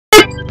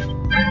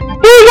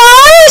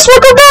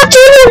welcome back to a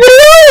new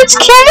video. It's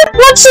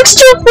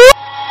Cat1624.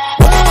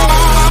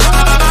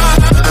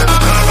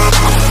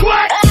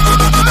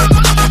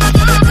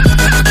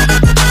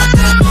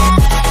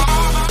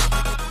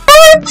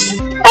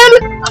 And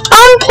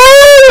I'm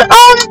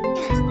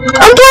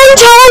playing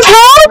Town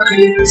Hall.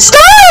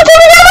 Stop!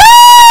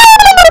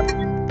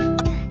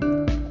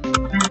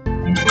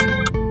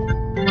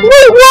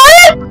 Wait,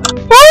 what?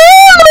 Oh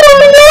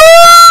no!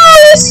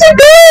 This is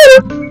good!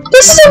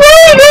 This is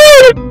really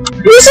good!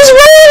 This is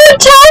really good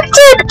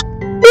tactic!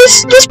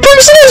 This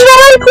person is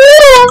really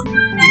cool!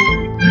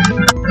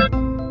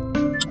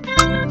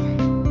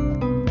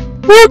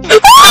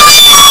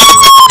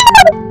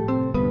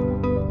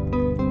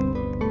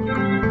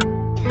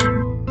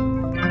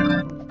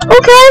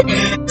 Okay,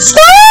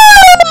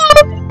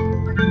 stop!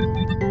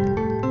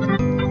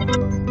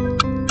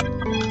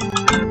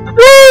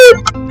 Wait!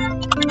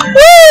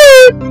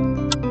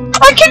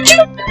 I can do.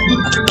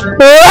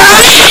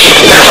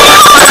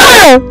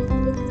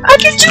 I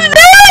can do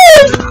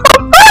this!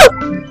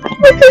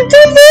 I can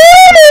do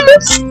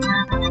this!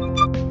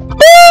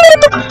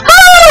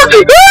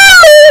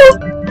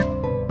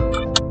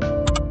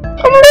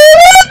 A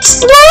minute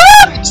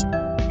left!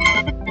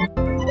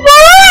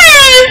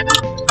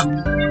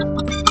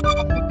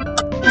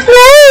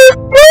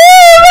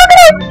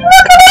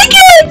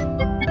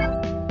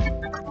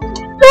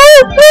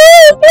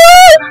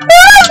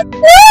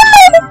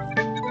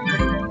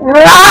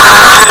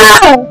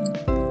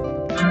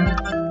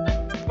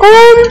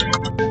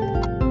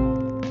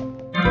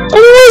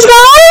 Anyways,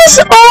 guys,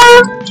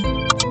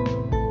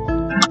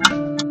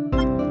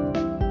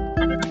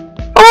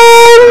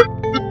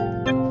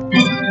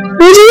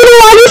 was you gonna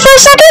lobby for a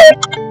second?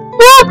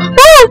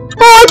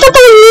 I thought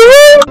they were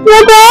leaving. My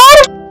bad.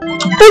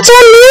 It's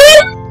on me.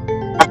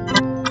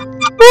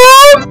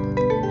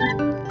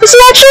 This is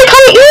actually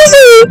kind of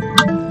easy.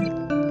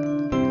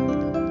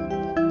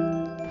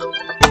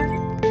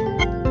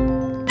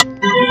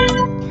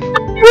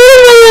 Wait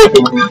a minute.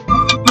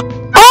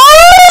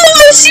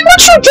 Oh, see what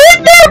you did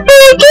there,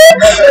 Bacon?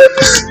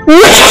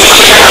 Okay.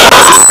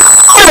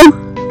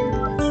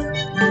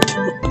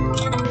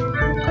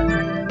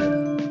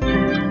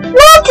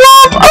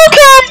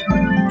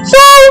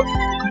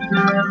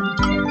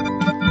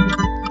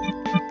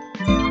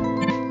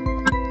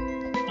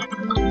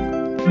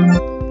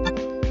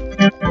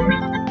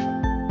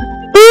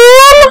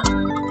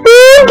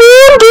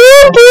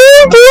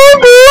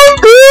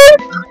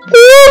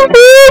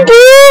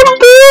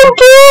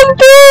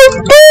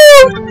 So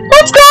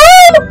let's go.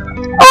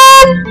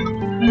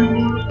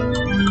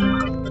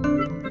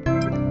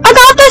 I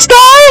got this,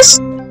 guys.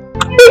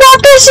 We got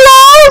this,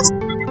 guys.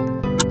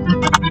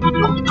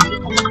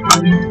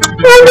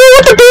 Wanna do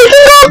what the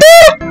bacon got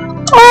there?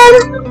 Come on,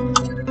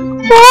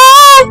 bro!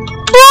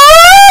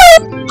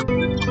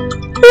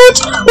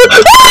 What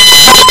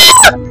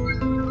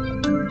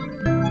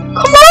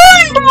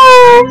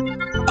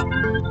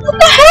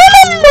the heck?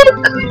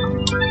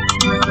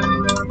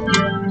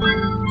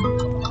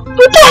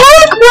 What the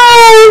heck, bro?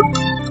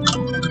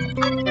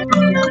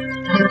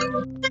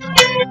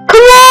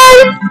 Come on!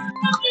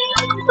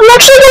 I'm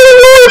actually going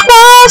really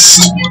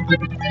fast!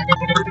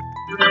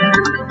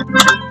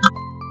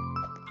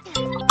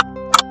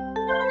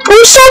 Are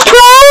you so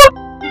pro?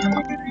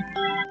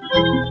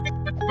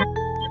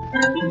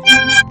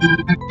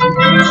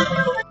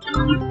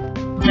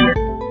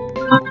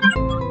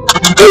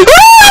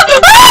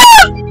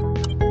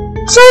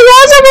 So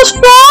guys, I was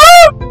far?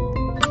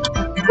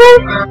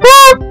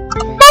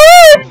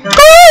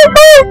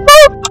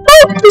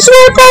 This is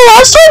where I fell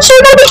last time, so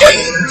I'm gonna be...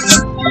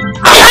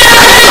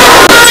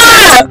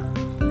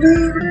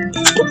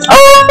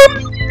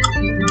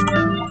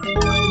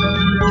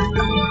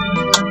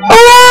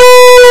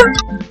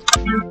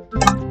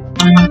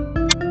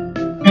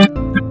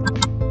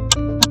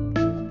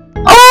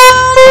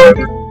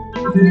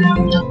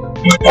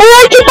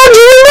 I keep on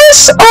doing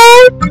this,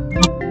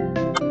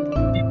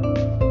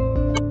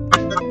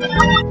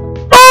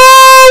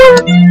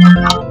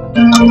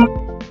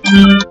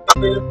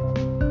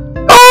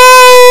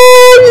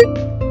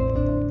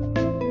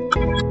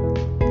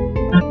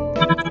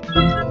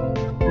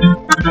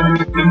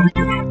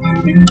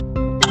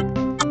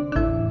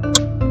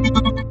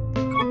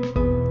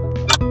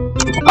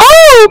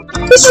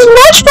 this is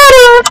much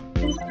better!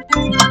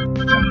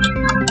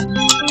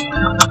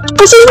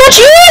 This is much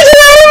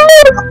easier!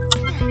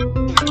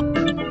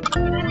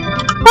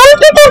 Why do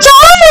people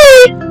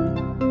die?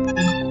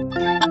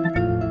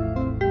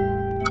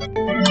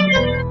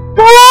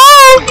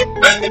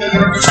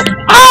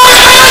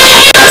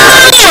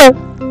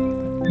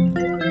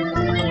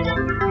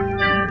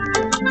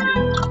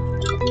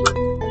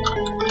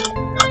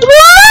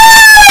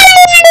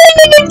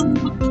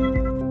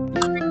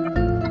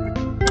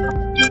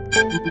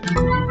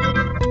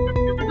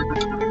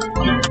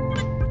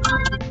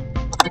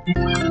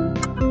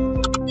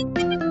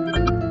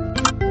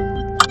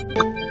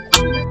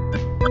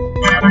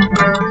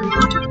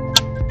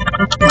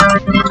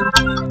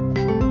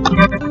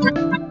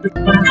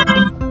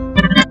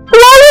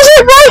 Why is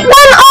it right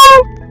when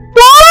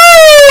why?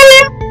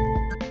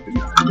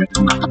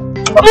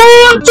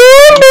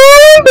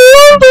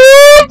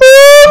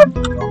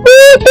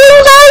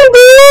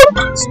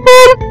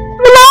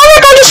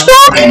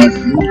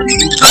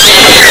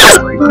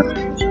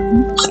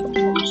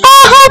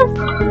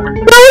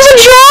 That was a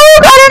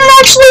joke! I didn't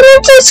actually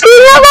mean to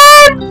scream out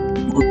loud!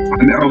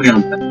 Primarily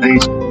on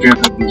Mondays,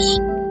 careful this.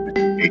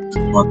 It's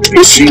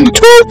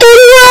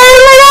 12:30 right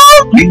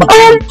now?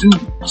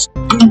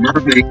 The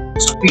mermaid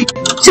speak.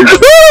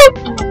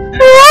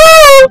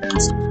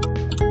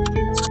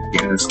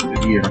 Yes,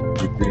 yeah,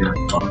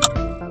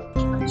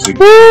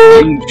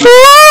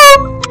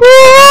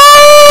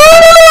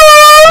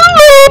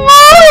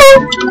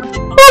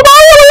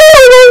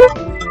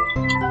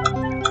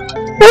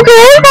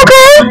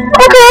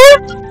 Okay.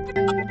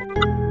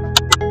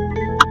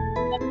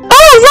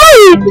 Oh,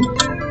 right!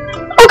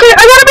 Okay,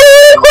 I gotta be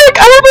really quick!